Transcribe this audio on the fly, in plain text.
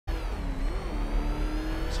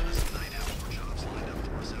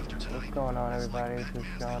going on, everybody? This is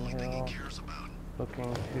John Hill,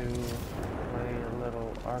 looking to play a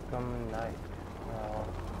little ARKHAM Knight.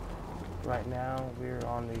 Right now, we're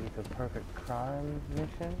on the Perfect Crime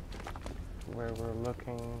mission, where we're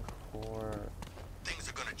looking for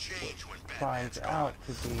what finds out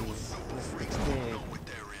to be Mr. Pig,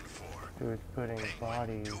 who is putting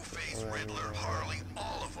bodies everywhere.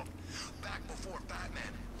 All of them. Back before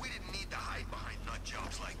Batman, we didn't need to hide behind nut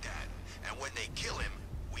jobs like that. And when they kill him,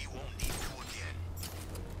 we won't need to again.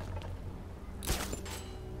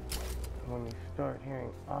 When you start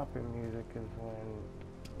hearing opera music is when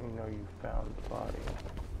you know you found the body.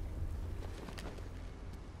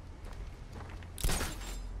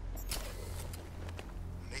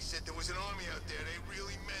 When they said there was an army out there, they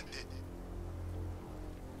really meant it.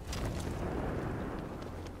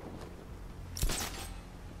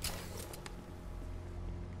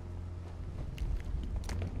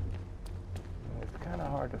 It's kind of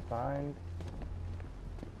hard to find,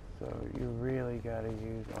 so you really got to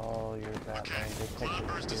use all your Batman detective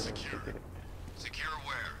skills to get it. Secure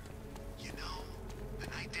where? You know, the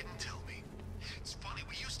Knight didn't tell me. It's funny,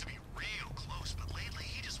 we used to be real close, but lately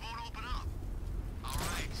he just won't open up. All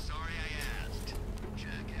right, sorry I asked.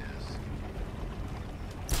 Jackass.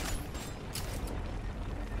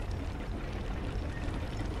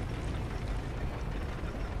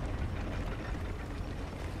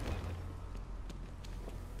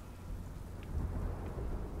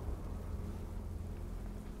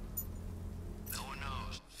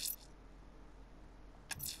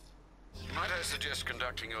 Might I suggest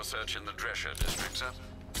conducting your search in the Drescher district, sir?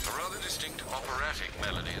 A rather distinct operatic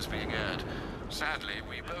melody is being aired. Sadly,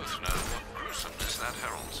 we both know what gruesomeness that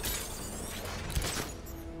heralds.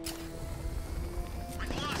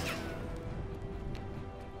 We've lost him!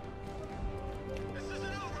 This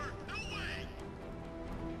isn't over! No way!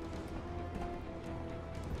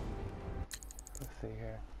 Let's see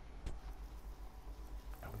here.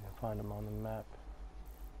 We can find him on the map.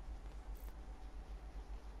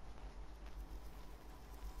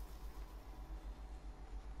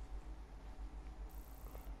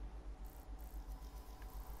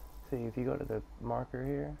 See, if you go to the marker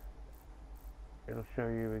here, it'll show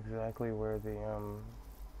you exactly where the,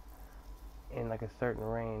 in like a certain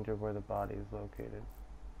range of where the body is located.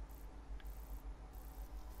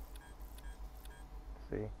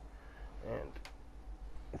 See? And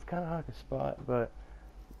it's kind of hard to spot, but,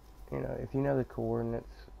 you know, if you know the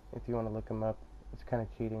coordinates, if you want to look them up, it's kind of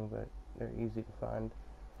cheating, but they're easy to find.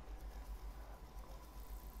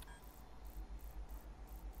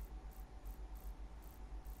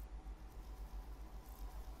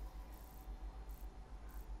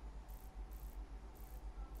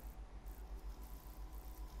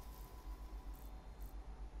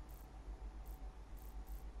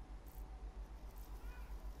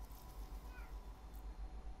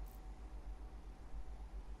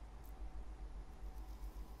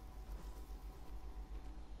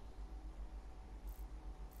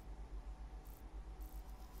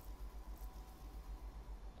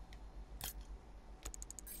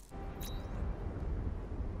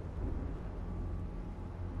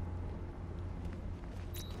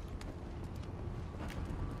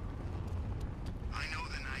 I know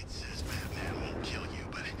the Knight says Batman won't kill you,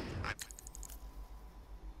 but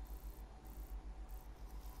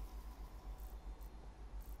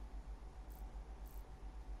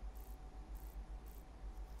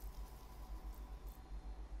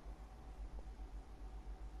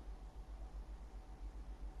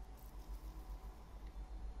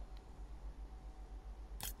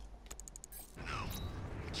no.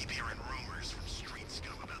 I keep hearing rumors from street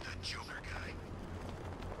scum about that Joker guy.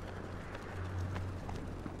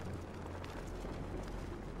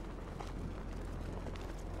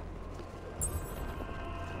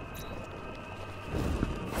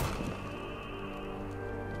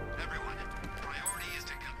 Everyone, priority is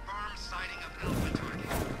to confirm sighting of Alpha target.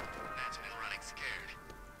 That's been running scared.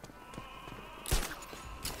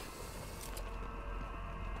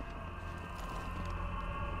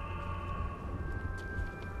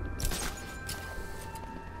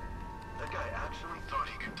 That guy actually thought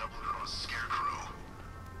he could double cross Scarecrow.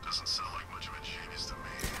 Doesn't sound like much of a genius to me.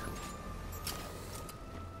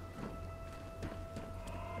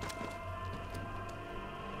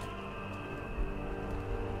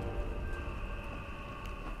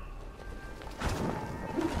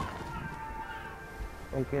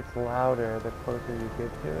 It gets louder the closer you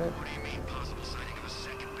get to it. What do you mean, possible sighting of a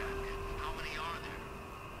second Batman? How many are there?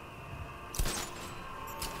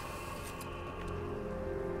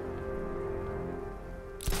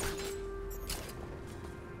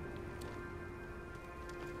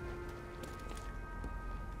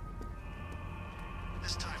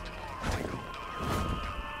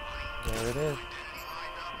 There it is.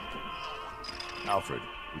 Alfred,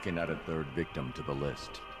 we can add a third victim to the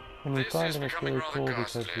list. When you This find is him, it's becoming really rather cool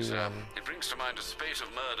because ghastly, you, sir. It brings to mind a spate of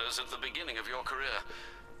murders at the beginning of your career.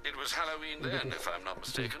 It was Halloween then, if I'm not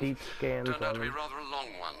mistaken. deep scans Turned out to on be him. rather a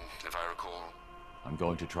long one, if I recall. I'm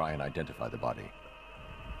going to try and identify the body.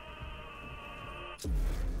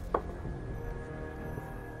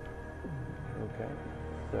 Okay.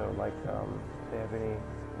 So, like, they have any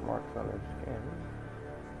marks on their skin?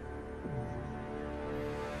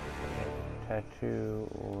 Tattoo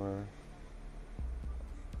or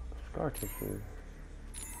scar tissue.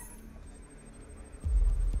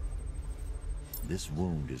 This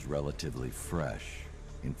wound is relatively fresh,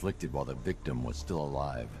 inflicted while the victim was still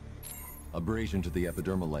alive. Abrasion to the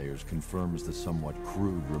epidermal layers confirms the somewhat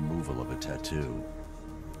crude removal of a tattoo.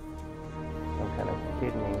 Some kind of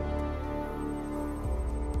kidney.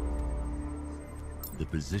 The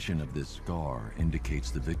position of this scar indicates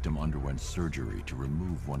the victim underwent surgery to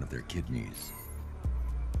remove one of their kidneys.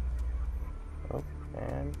 Oh,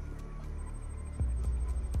 and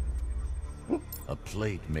A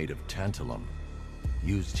plate made of tantalum,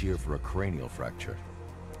 used here for a cranial fracture,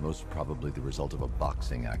 most probably the result of a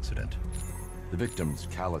boxing accident. The victim's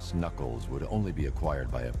calloused knuckles would only be acquired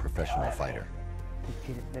by a professional fighter.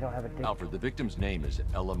 they don't have a dick. Alfred, the victim's name is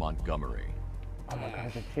Ella Montgomery. Oh my god,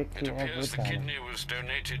 it's a chick It who appears the has kidney was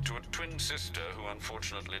donated to a twin sister who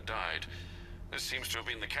unfortunately died. This seems to have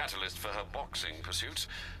been the catalyst for her boxing pursuits,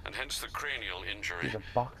 and hence the cranial injury. He's a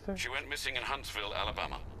boxer? She went missing in Huntsville,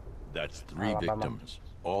 Alabama. That's 3 victims,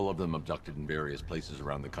 all of them abducted in various places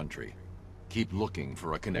around the country. Keep looking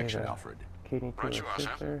for a connection, Alfred. Kidney to Right her you are, sir.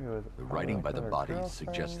 sister who was The writing by the her bodies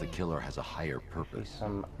suggests the girlfriend. killer has a higher purpose.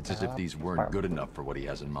 some It's as if these weren't good enough for what he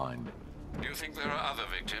has in mind. Do you think there are other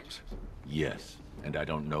victims? Yes, and I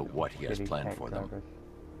don't know what he has Kitty planned tank for them. drivers.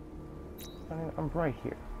 I'm right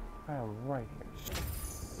here. I am right here.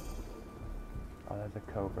 Oh, that's a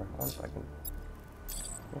cobra. I wonder if I can...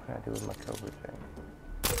 What can I do with my cobra thing?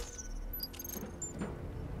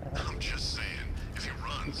 I'm just saying, if he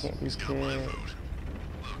runs, can't do he's got my shit. vote.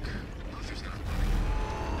 Look, Luther's not funny.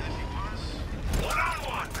 And if he was,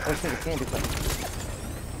 one-on-one! Oh shit, it can do something.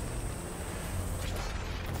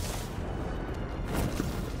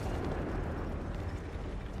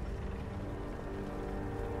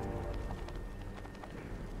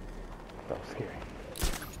 That was scary.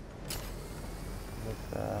 This,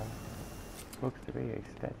 looks to be a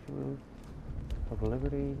Statue of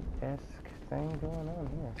Liberty-esque thing going on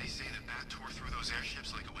here. They say the bat tore through those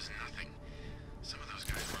airships like it was nothing. Some of those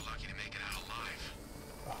guys were lucky to make it out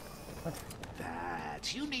alive.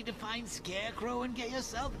 That you need to find Scarecrow and get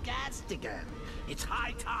yourself gassed again. It's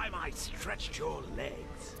high time I stretched your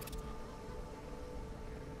legs.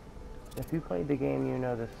 If you played the game, you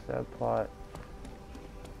know the subplot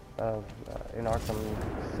of in Arkham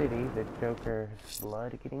City, the Joker's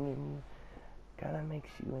blood getting in you kind of makes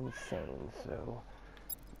you insane. So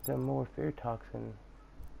the more fear toxin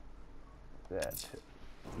that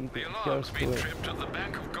you The get alarm's dosed been with, tripped at the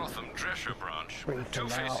Bank of Gotham Drescher branch. Brings them out.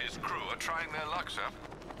 Two-Face's crew are trying their luck, sir.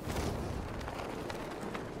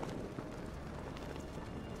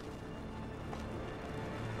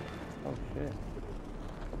 oh shit.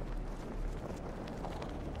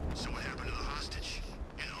 So what happened to the hostage?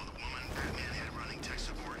 You know, the woman Batman had running tech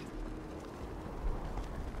support?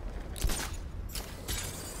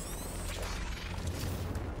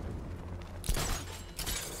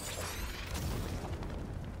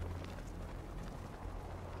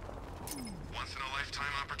 Once in a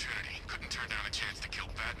lifetime opportunity. Couldn't turn down a chance to kill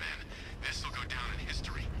Batman. This will go down in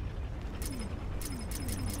history.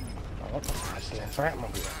 Oh, what the goddamn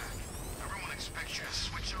Batmobile? Everyone expects you to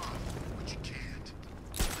switch off, but you can't.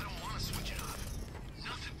 I don't want to switch it off.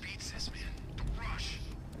 Nothing beats this, man. The rush. I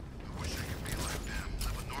wish I could be like them,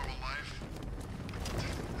 live a normal life. But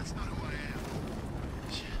that's not who I am.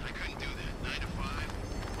 I couldn't do that. 9 to 5,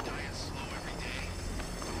 dying slow every day. I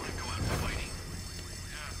want to go out fighting.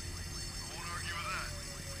 Yeah, I won't argue with that.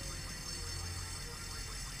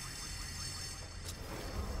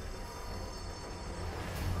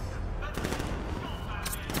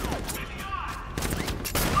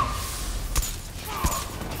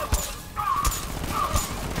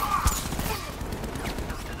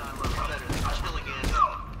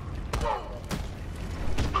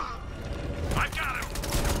 I got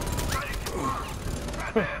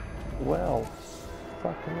him! Well,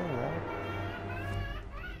 fucking me, right?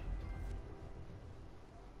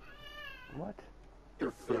 What?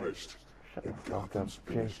 You're finished. Shut the And fuck up, Gotham's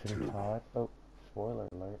finished Jason too. Todd. Oh, spoiler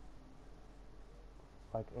alert.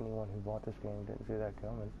 Like anyone who bought this game didn't see that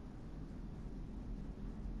coming.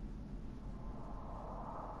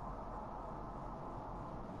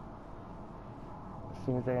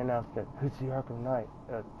 soon as they announced it, who's the Arkham Knight?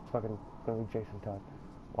 It's fucking gonna be Jason Todd.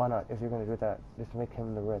 Why not? If you're gonna do that, just make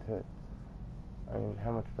him the Red Hood. I mean,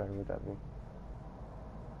 how much better would that be?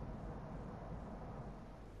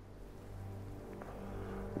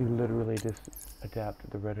 You literally just adapt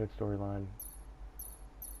the Red Hood storyline.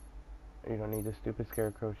 You don't need the stupid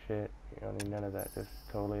Scarecrow shit. You don't need none of that. Just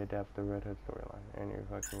totally adapt the Red Hood storyline, and you're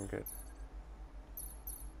fucking good.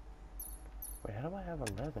 Wait, how do I have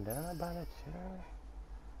 11? Did I not buy that shit earlier?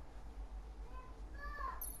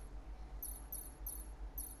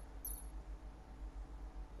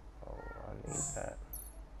 Oh, I need that.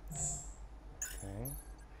 Okay.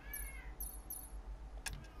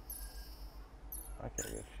 I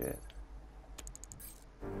can't get shit.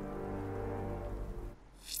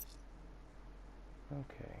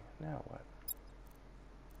 Okay, now what?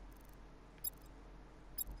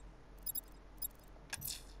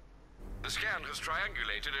 The scan has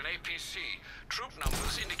triangulated an APC. Troop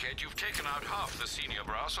numbers indicate you've taken out half the senior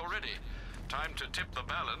brass already. Time to tip the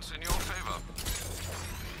balance in your favor.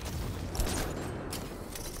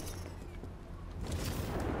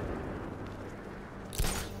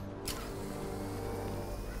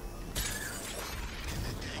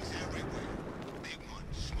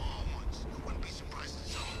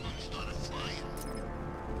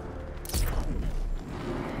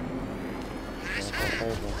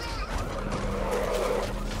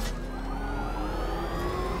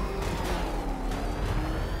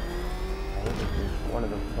 One of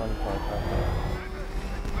the fun parts I think.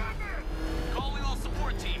 Calling all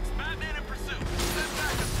support teams. Batman in pursuit. Send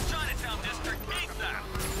backup to Chinatown District. ASAP.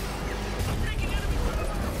 I'm taking enemy.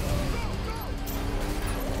 Go, go!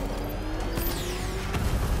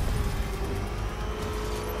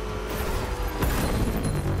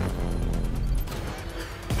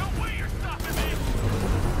 No way you're stopping me!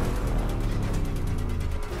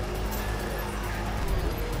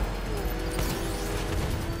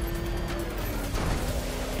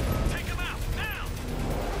 Take him out, now!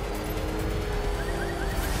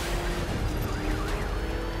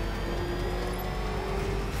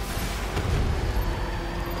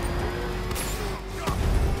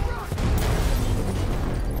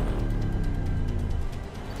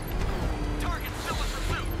 Target still in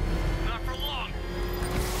pursuit. Not for long.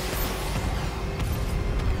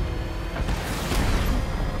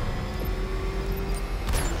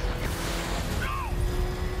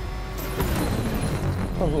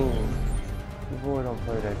 Oh, boy, don't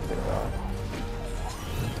play that shit, dog.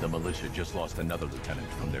 The militia just lost another lieutenant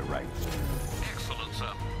from their ranks. Excellent,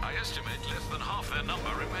 sir. I estimate less than half their number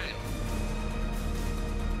remain.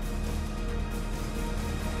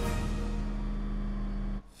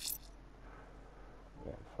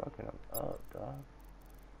 Yeah, fucking them up, dog.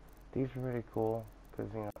 These are really cool,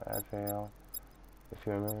 because, you know, Azrael, if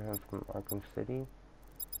you remember him from Arkham City,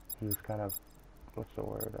 he was kind of, what's the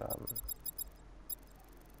word,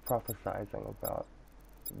 prophesizing about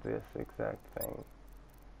this exact thing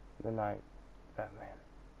the night Batman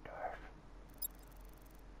died.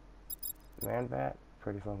 Man-Bat,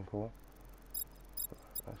 pretty fucking cool.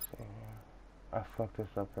 Let's see here. I fucked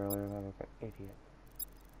this up earlier like an idiot.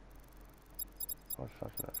 What's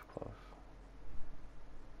something that's close?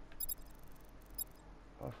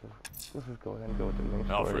 Let's just go ahead and go with the main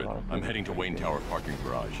story. Alfred, I'm heading to Wayne Tower parking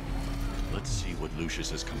garage. Let's see what Lucius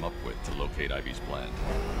has come up with to locate Ivy's plan.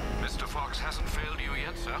 Mr. Fox hasn't failed you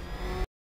yet, sir.